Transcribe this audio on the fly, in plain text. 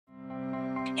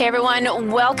Hey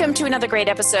everyone, welcome to another great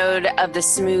episode of the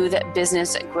Smooth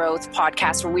Business Growth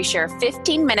Podcast, where we share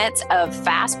 15 minutes of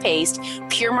fast-paced,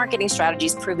 pure marketing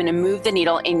strategies proven to move the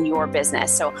needle in your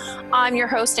business. So I'm your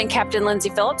host and Captain Lindsay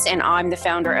Phillips, and I'm the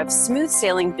founder of Smooth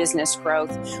Sailing Business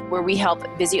Growth, where we help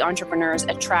busy entrepreneurs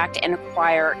attract and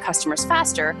acquire customers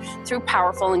faster through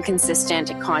powerful and consistent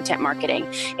content marketing.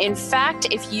 In fact,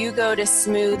 if you go to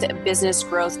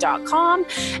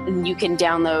smoothbusinessgrowth.com, you can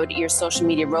download your social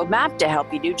media roadmap to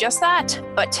help you do just that.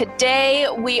 But today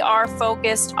we are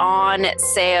focused on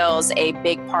sales, a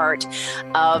big part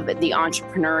of the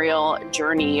entrepreneurial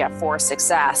journey for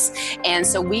success. And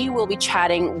so we will be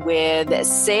chatting with a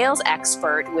sales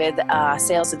expert, with a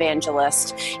sales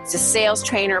evangelist. He's a sales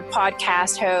trainer,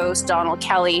 podcast host, Donald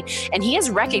Kelly, and he is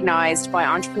recognized by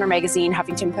Entrepreneur Magazine,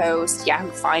 Huffington Post,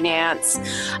 Yahoo Finance,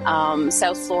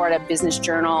 South Florida Business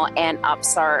Journal, and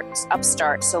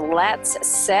Upstart. So let's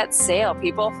set sail,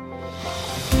 people.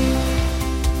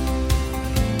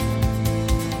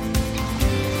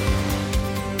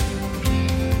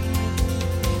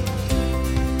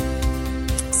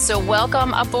 So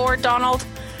welcome aboard, Donald.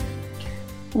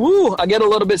 Woo, I get a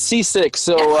little bit seasick,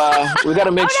 so we got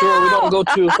to make sure we don't go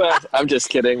too fast. I'm just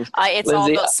kidding. It's Lindsay,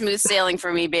 all about smooth sailing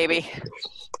for me, baby.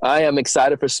 I am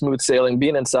excited for smooth sailing.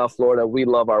 Being in South Florida, we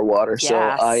love our water,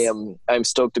 yes. So I'm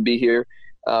stoked to be here,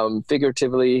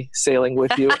 figuratively sailing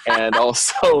with you, and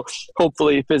also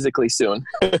hopefully physically soon.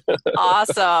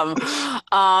 Awesome.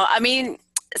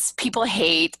 People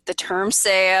hate the term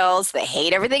sales. They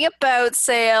hate everything about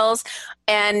sales.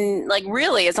 And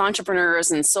really, as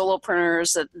entrepreneurs and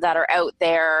solopreneurs that are out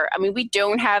there, we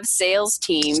don't have sales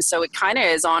teams, so it kind of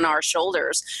is on our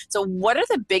shoulders. So what are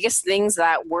the biggest things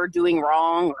that we're doing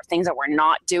wrong or things that we're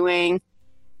not doing?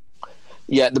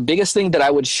 Yeah, the biggest thing that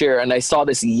I would share, and I saw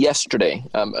this yesterday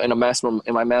in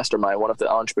my mastermind, one of the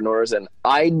entrepreneurs, and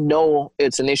I know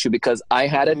it's an issue because I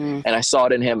had it and I saw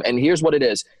it in him. And here's what it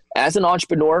is. As an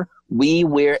entrepreneur, we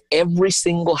wear every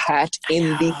single hat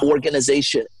in the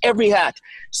organization, every hat.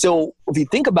 So if you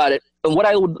think about it, and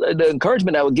the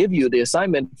encouragement I would give you, the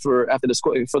assignment for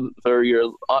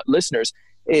your listeners,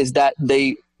 is that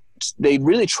they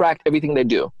really tracked everything they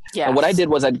do. Yes. And what I did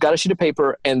was I got a sheet of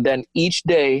paper, and then each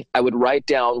day I would write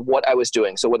down what I was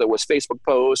doing. So whether it was Facebook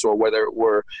posts, or whether it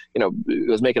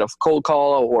was making a cold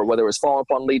call, or whether it was following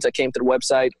up on leads that came to the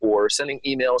website, or sending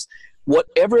emails,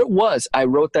 whatever it was, I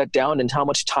wrote that down and how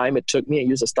much time it took me. I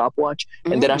used a stopwatch.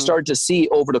 And then I started to see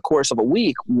over the course of a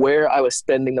week where I was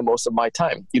spending the most of my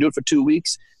time. You do it for 2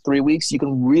 weeks, 3 weeks, you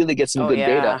can really get some good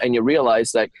data. And you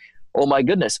realize that, oh my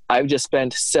goodness, I've just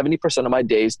spent 70% of my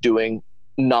days doing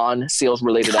non-sales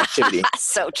related activity.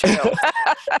 So true.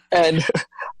 And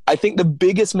I think the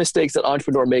biggest mistakes that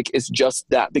entrepreneurs make is just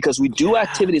that, because we do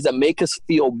activities that make us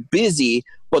feel busy,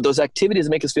 but those activities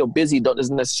that make us feel busy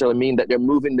doesn't necessarily mean that they're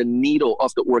moving the needle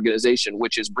of the organization,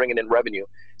 which is bringing in revenue.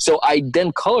 So I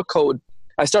then started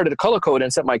to color code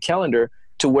and set my calendar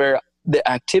to where the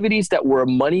activities that were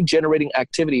money generating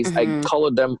activities, I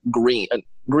colored them green.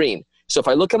 So if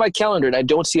I look at my calendar and I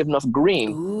don't see enough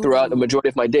green throughout the majority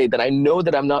of my day, then I know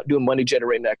that I'm not doing money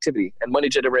generating activity. And money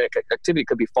generating activity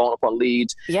could be following up on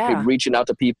leads, could be reaching out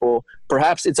to people.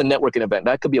 Perhaps it's a networking event.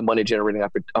 That could be a money generating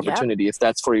opportunity if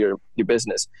that's for your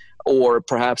business. Or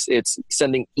perhaps it's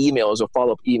sending emails or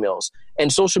follow-up emails.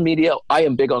 And social media, I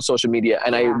am big on social media,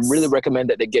 and I really recommend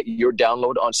that they get your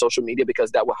download on social media,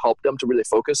 because that will help them to really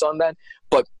focus on that.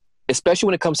 But especially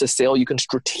when it comes to sale, you can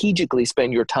strategically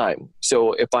spend your time.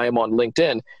 So if I am on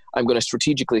LinkedIn, I'm going to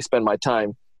strategically spend my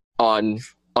time on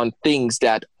things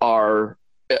that are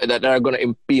going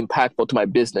to be impactful to my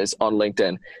business on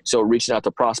LinkedIn. So reaching out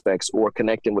to prospects or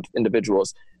connecting with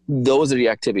individuals, those are the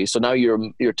activities. So now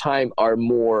your time are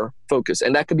more focused,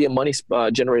 and that could be a money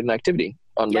generating activity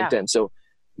on LinkedIn. So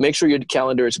make sure your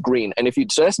calendar is green. And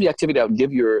so that's the activity I would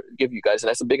give you guys. And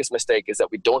that's the biggest mistake, is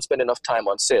that we don't spend enough time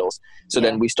on sales. So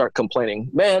then we start complaining,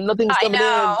 man, nothing's coming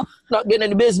in, not getting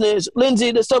any business.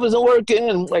 Lindsay, this stuff isn't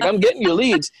working. I'm getting your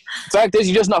leads. The fact is,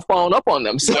 you're just not following up on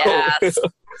them. So yes.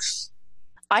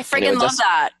 I freaking love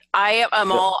that.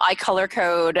 I color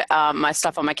code my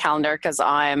stuff on my calendar, because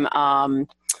I'm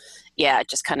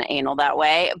just kind of anal that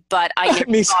way. But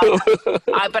Me too.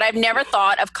 But I've never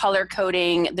thought of color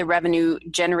coding the revenue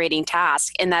generating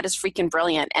task, and that is freaking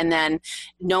brilliant. And then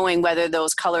knowing whether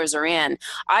those colors are in.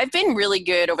 I've been really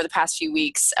good over the past few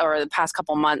weeks or the past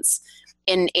couple months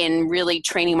in really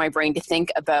training my brain to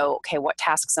think about, okay, what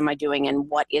tasks am I doing and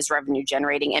what is revenue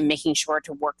generating, and making sure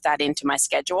to work that into my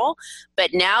schedule.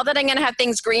 But now that I'm going to have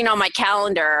things green on my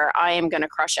calendar, I am going to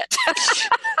crush it.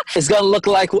 It's going to look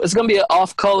like, it's going to be an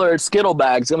off-colored Skittle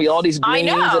bag. It's going to be all these greens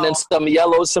and then some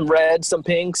yellows, some reds, some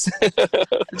pinks.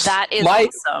 That is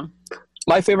awesome.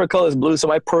 My favorite color is blue, so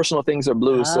my personal things are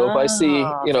blue. So if I see,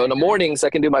 in the mornings, I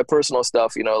can do my personal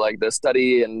stuff, like the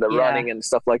study and the running and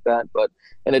stuff like that. But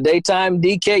in the daytime,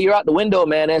 DK, you're out the window,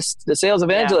 man. It's the sales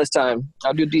evangelist time.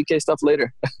 I'll do DK stuff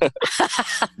later.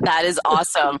 That is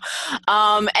awesome.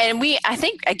 And I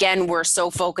think, again, we're so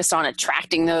focused on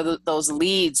attracting those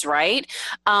leads, right?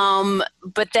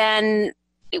 But then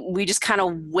we just kind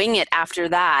of wing it after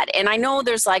that. And I know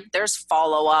there's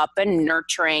follow-up and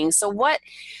nurturing. So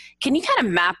can you kind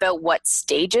of map out what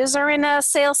stages are in a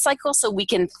sales cycle so we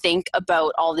can think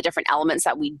about all the different elements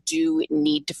that we do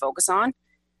need to focus on?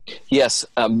 Yes.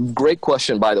 Great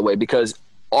question, by the way, because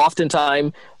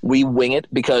oftentimes we wing it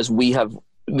because we have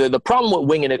the problem with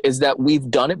winging it is that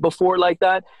we've done it before like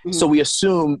that. Mm-hmm. So we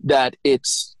assume that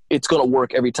it's going to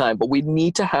work every time, but we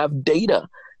need to have data.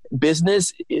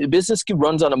 Business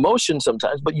runs on emotion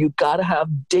sometimes, but you got to have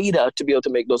data to be able to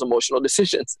make those emotional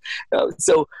decisions.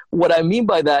 So what I mean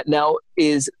by that now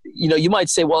is, you might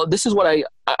say, well, this is what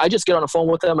I just get on the phone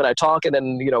with them and I talk and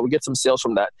then, we get some sales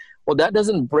from that. Well, that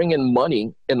doesn't bring in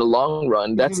money in the long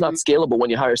run. That's not scalable when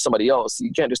you hire somebody else.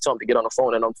 You can't just tell them to get on the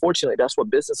phone. And unfortunately, that's what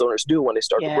business owners do when they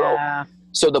start to grow.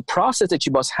 So the process that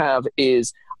you must have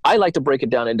is, I like to break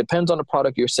it down. It depends on the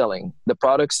product you're selling. The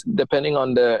products, depending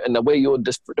on the way you'll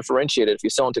differentiate it, if you're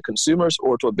selling to consumers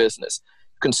or to a business.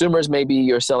 Consumers, maybe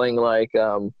you're selling like,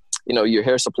 your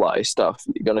hair supply stuff.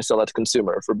 You're going to sell that to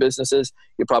consumer. For businesses,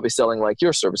 you're probably selling like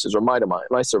your services or my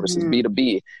services,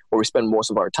 B2B, where we spend most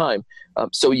of our time.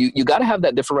 So you got to have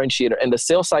that differentiator. And the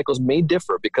sales cycles may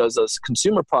differ because a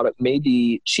consumer product may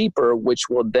be cheaper, which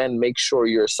will then make sure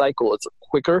your cycle is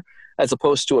quicker, as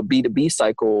opposed to a B2B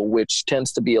cycle, which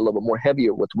tends to be a little bit more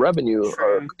heavier with revenue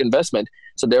or investment.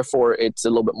 So therefore, it's a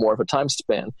little bit more of a time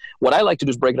span. What I like to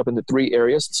do is break it up into 3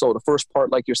 areas. So the first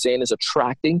part, like you're saying, is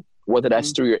attracting, whether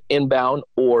that's through your inbound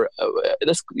or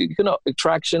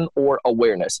attraction or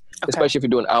awareness, especially if you're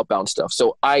doing outbound stuff.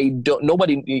 So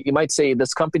you might say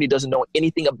this company doesn't know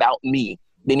anything about me.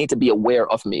 They need to be aware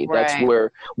of me. Right. That's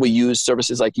where we use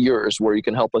services like yours, where you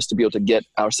can help us to be able to get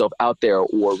ourselves out there,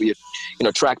 or we,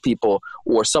 track people,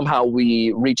 or somehow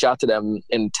we reach out to them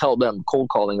and tell them, cold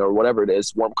calling or whatever it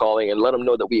is, warm calling, and let them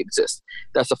know that we exist.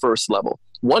 That's the first level.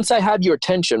 Once I have your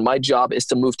attention, my job is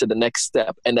to move to the next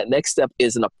step. And that next step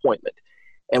is an appointment.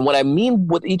 And what I mean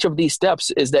with each of these steps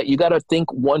is that you got to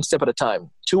think one step at a time.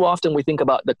 Too often we think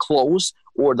about the close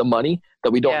or the money,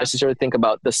 that we don't necessarily think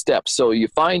about the steps. So you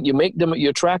make them, you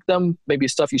attract them, maybe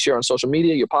stuff you share on social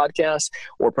media, your podcast,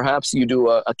 or perhaps you do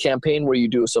a campaign where you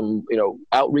do some,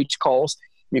 outreach calls.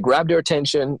 You grab their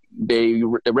attention. They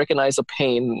recognize a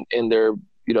pain in their,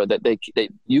 that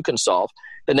you can solve.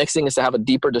 The next thing is to have a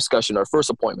deeper discussion or first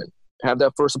appointment. Have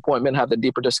that first appointment, have the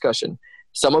deeper discussion.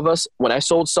 Some of us, when I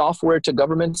sold software to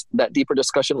governments, that deeper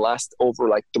discussion lasts over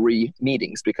like 3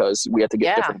 meetings because we had to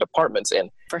get different departments in.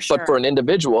 For sure. But for an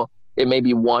individual, it may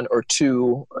be 1 or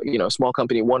 2, small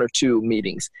company, 1 or 2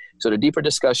 meetings. So the deeper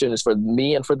discussion is for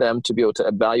me and for them to be able to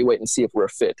evaluate and see if we're a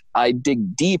fit. I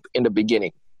dig deep in the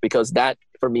beginning because that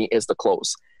for me is the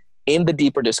close. In the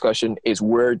deeper discussion is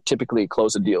where typically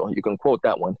close a deal. You can quote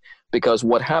that one, because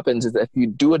what happens is that if you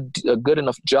do a good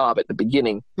enough job at the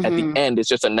beginning, at the end, it's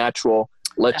just a natural,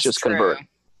 let's just convert.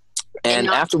 And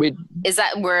after is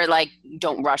that where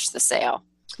don't rush the sale?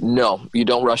 No, you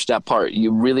don't rush that part.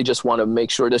 You really just want to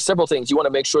make sure there's several things. You want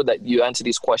to make sure that you answer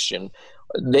these questions.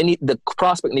 The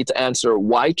prospect needs to answer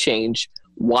why change,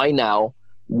 why now,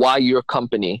 why your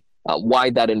company, why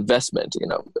that investment,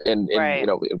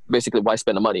 basically why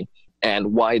spend the money,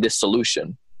 and why this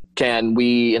solution. Can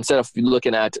we, instead of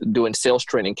looking at doing sales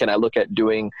training, can I look at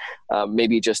doing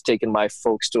maybe just taking my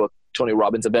folks to a Tony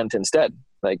Robbins event instead?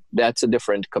 Like that's a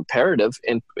different comparative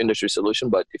industry solution.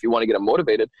 But if you want to get them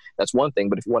motivated, that's one thing.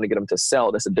 But if you want to get them to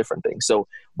sell, that's a different thing. So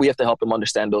we have to help them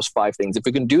understand those 5 things. If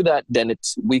we can do that, then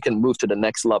we can move to the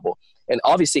next level. And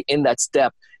obviously in that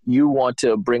step, you want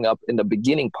to bring up in the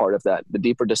beginning part of that, the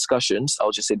deeper discussions, I'll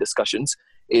just say discussions,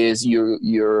 is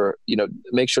you're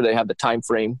make sure they have the time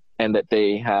frame and that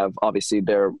they have, obviously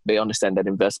they understand that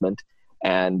investment.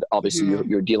 And obviously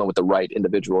you're dealing with the right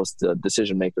individuals, the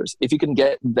decision makers. If you can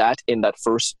get that in that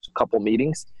first couple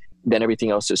meetings, then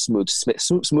everything else is smooth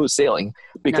sailing,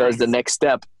 because the next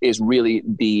step is really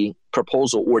the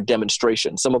proposal or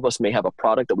demonstration. Some of us may have a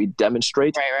product that we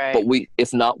demonstrate, but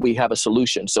if not, we have a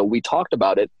solution. So we talked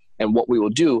about it and what we will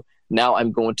do. Now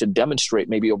I'm going to demonstrate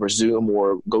maybe over Zoom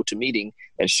or GoToMeeting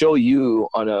and show you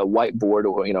on a whiteboard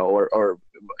or, or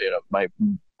my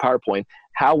PowerPoint,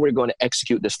 how we're going to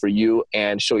execute this for you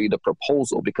and show you the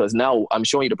proposal, because now I'm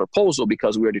showing you the proposal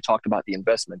because we already talked about the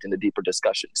investment in the deeper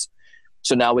discussions.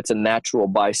 So now it's a natural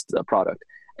buy product.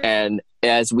 And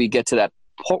as we get to that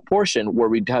portion where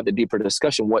we have the deeper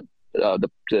discussion,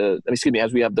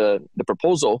 as we have the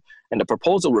proposal and the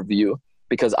proposal review,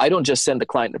 because I don't just send the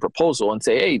client the proposal and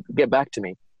say, hey, get back to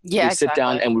me. Yeah, we sit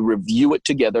down and we review it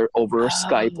together over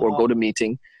Skype or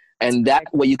GoToMeeting. And that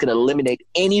way you can eliminate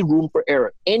any room for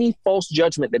error, any false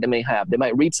judgment that they may have. They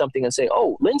might read something and say,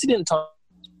 oh, Lindsay didn't tell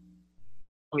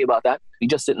me about that. You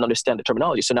just didn't understand the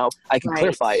terminology. So now I can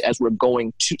clarify as we're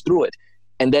going through it.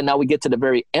 And then now we get to the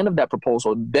very end of that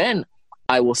proposal. Then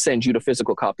I will send you the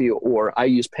physical copy, or I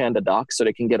use PandaDoc so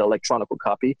they can get an electronic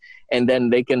copy. And then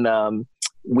they can,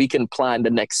 we can plan the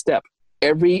next step.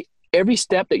 Every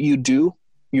step that you do,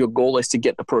 your goal is to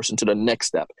get the person to the next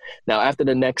step. Now, after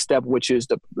the next step, which is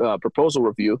the proposal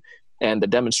review and the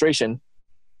demonstration,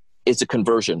 is a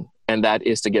conversion, and that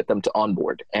is to get them to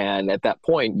onboard. And at that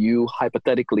point, you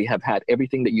hypothetically have had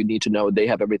everything that you need to know. They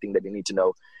have everything that they need to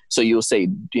know. So you'll say,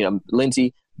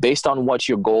 Lindsay, based on what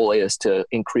your goal is to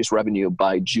increase revenue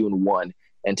by June 1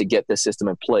 and to get the system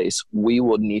in place, we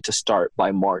will need to start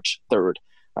by March 3rd.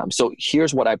 So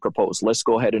here's what I propose. Let's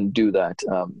go ahead and do that.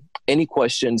 Any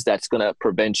questions that's going to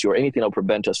prevent you or anything that'll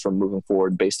prevent us from moving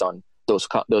forward based on those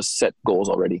set goals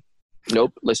already?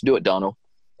 Nope. Let's do it, Donald.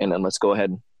 And then let's go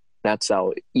ahead. That's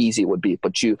how easy it would be.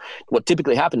 But what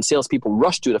typically happens, salespeople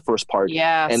rush to the first part,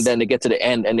 and then they get to the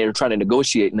end and they're trying to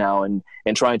negotiate now and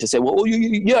trying to say, well,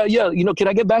 yeah, can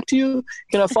I get back to you?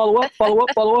 Can I follow up?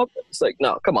 It's like,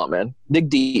 no, come on, man. Dig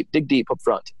deep up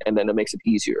front. And then it makes it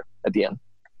easier at the end.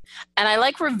 And I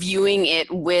like reviewing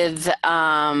it with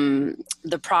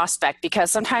the prospect,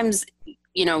 because sometimes,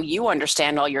 you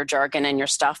understand all your jargon and your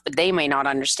stuff, but they may not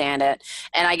understand it.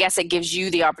 And I guess it gives you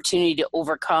the opportunity to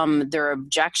overcome their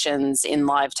objections in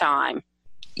live time.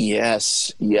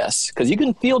 Yes. Because you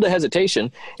can feel the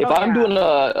hesitation. If I'm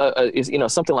doing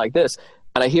something like this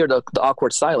and I hear the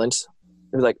awkward silence,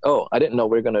 it's like, oh, I didn't know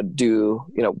we're going to do,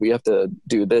 we have to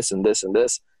do this and this and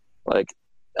this. Like,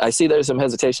 I see there's some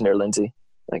hesitation there, Lindsay.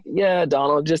 Like, yeah,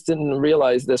 Donald, just didn't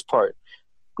realize this part.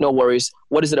 No worries.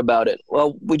 What is it about it?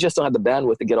 Well, we just don't have the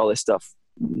bandwidth to get all this stuff.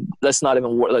 Let's not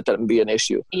even let that be an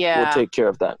issue. Yeah. We'll take care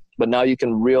of that. But now you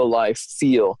can real life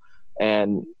feel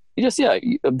and you just,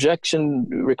 objection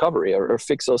recovery or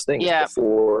fix those things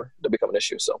before they become an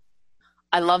issue. So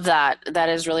I love that. That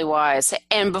is really wise.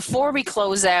 And before we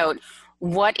close out,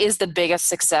 what is the biggest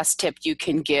success tip you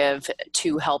can give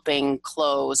to helping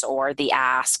close, or the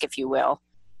ask, if you will?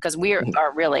 Because we're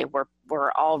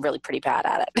all really pretty bad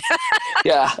at it.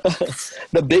 Yeah.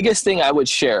 The biggest thing I would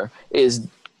share is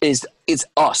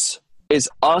us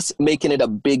making it a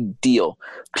big deal.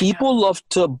 People love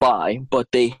to buy,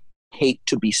 but they hate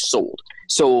to be sold.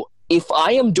 So if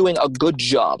I am doing a good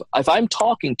job, if I'm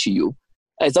talking to you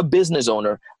as a business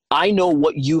owner, I know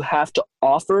what you have to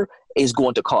offer is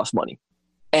going to cost money.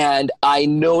 And I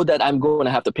know that I'm going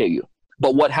to have to pay you.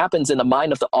 But what happens in the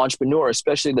mind of the entrepreneur,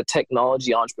 especially the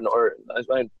technology entrepreneur,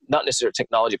 not necessarily a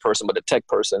technology person, but a tech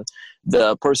person,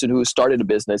 the person who started a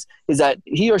business, is that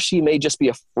he or she may just be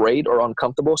afraid or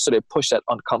uncomfortable. So they push that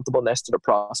uncomfortableness to the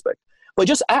prospect. But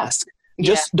just ask.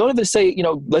 Just don't even say,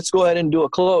 let's go ahead and do a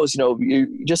close.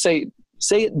 You just say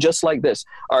it just like this.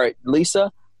 All right,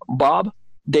 Lisa, Bob,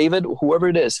 David, whoever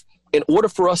it is, in order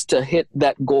for us to hit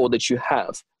that goal that you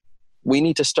have, we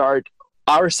need to start.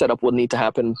 Our setup will need to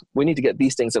happen. We need to get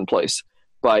these things in place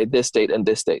by this date and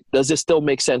this date. Does this still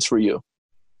make sense for you?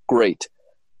 Great.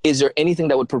 Is there anything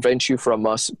that would prevent you from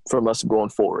us going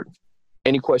forward?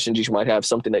 Any questions you might have,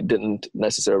 something that didn't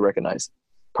necessarily recognize?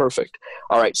 Perfect.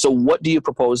 All right. So what do you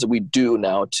propose that we do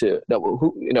now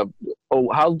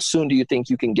how soon do you think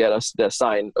you can get us the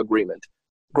signed agreement?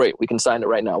 Great. We can sign it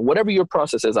right now. Whatever your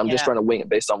process is, I'm just trying to wing it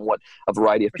based on what a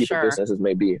variety of people businesses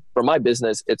may be. For my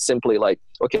business, it's simply like,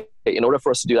 okay, in order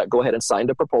for us to do that, go ahead and sign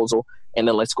the proposal, and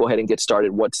then let's go ahead and get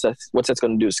started. What that's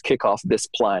going to do is kick off this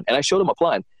plan. And I showed them a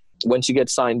plan. Once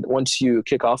you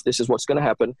kick off, this is what's going to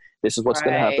happen. This is what's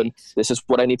going to happen. This is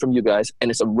what I need from you guys. And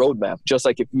it's a roadmap. Just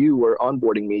like if you were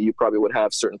onboarding me, you probably would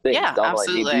have certain things. Yeah,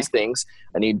 absolutely. I need these things.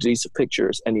 I need these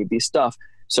pictures. I need these stuff.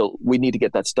 So we need to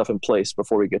get that stuff in place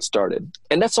before we get started.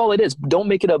 And that's all it is. Don't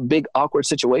make it a big, awkward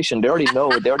situation. They already know.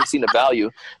 They already seen the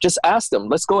value. Just ask them,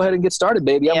 let's go ahead and get started,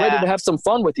 baby. I'm ready to have some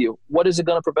fun with you. What is it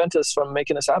going to prevent us from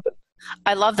making this happen?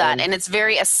 I love that. And it's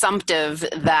very assumptive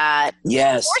that, of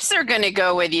course, they're going to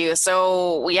go with you.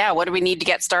 So, what do we need to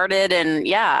get started? And,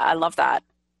 I love that.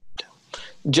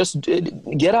 just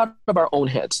get out of our own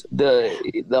heads.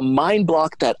 The mind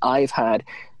block that I've had,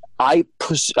 I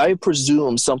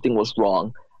presume something was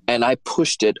wrong, and I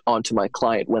pushed it onto my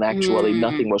client when actually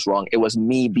nothing was wrong. It was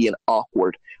me being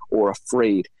awkward or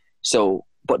afraid. So,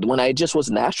 but when I just was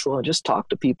natural and just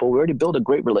talked to people, we already built a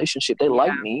great relationship. They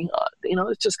like me.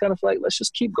 It's just kind of like, let's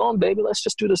just keep going, baby. Let's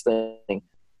just do this thing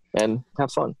and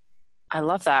have fun. I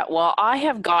love that. Well, I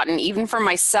have gotten, even for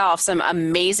myself, some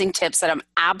amazing tips that I'm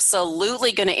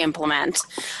absolutely going to implement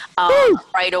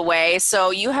right away.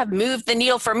 So you have moved the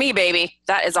needle for me, baby.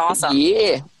 That is awesome.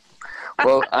 Yeah.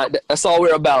 Well, that's all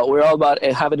we're about. We're all about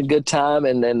having a good time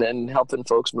and helping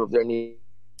folks move their needle.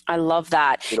 I love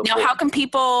that. Now, how can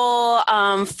people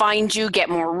find you, get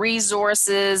more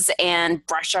resources, and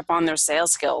brush up on their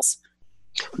sales skills?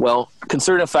 Well,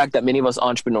 considering the fact that many of us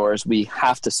entrepreneurs, we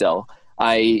have to sell.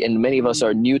 And many of us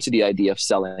are new to the idea of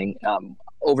selling.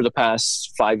 Over the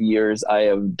past 5 years, I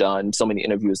have done so many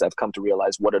interviews. I've come to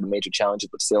realize what are the major challenges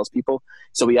with salespeople.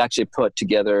 So we actually put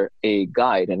together a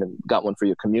guide and got one for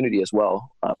your community as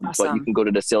well. Awesome. But you can go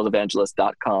to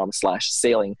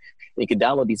thesalesevangelist.com/sailing. You can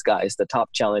download these guides, the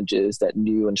top challenges that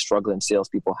new and struggling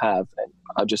salespeople have. And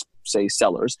I'll just say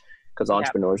sellers, because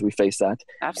entrepreneurs, we face that.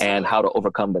 Absolutely. And how to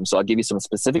overcome them. So I'll give you some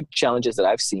specific challenges that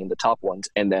I've seen, the top ones,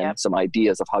 and then some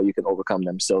ideas of how you can overcome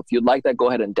them. So if you'd like that, go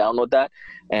ahead and download that,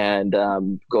 and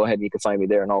go ahead and you can find me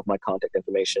there and all of my contact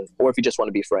information. Or if you just want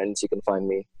to be friends, you can find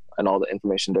me and all the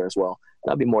information there as well.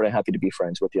 And I'll be more than happy to be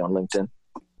friends with you on LinkedIn.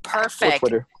 Perfect. Or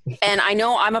Twitter. And I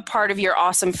know I'm a part of your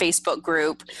awesome Facebook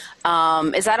group.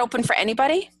 Is that open for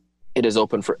anybody? It is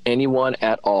open for anyone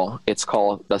at all. It's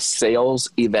called the Sales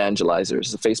Evangelizers.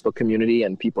 It's a Facebook community,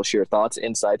 and people share thoughts,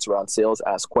 insights around sales,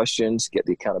 ask questions, get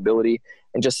the accountability,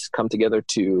 and just come together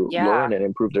to learn and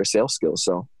improve their sales skills.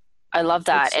 So I love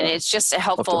that. And it's just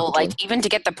helpful, like even to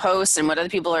get the posts and what other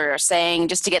people are saying,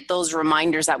 just to get those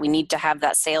reminders that we need to have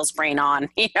that sales brain on,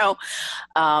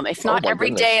 if not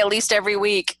every day, at least every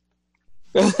week.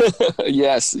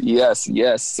 Yes.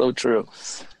 So true.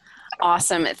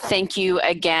 Awesome. Thank you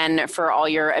again for all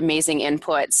your amazing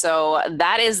input. So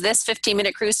that is this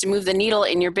 15-minute cruise to move the needle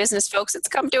in your business, folks. It's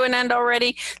come to an end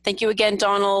already. Thank you again,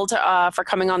 Donald, for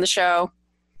coming on the show.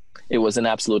 It was an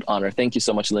absolute honor. Thank you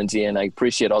so much, Lindsay. And I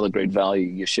appreciate all the great value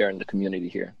you share in the community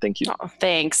here. Thank you. Oh,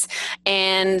 thanks.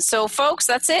 And so, folks,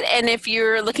 that's it. And if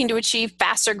you're looking to achieve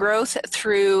faster growth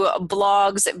through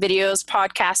blogs, videos,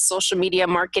 podcasts, social media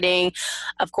marketing,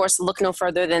 of course, look no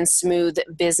further than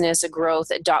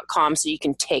smoothbusinessgrowth.com so you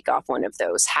can take off one of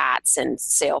those hats and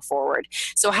sail forward.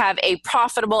 So have a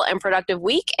profitable and productive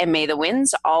week, and may the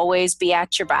winds always be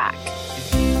at your back.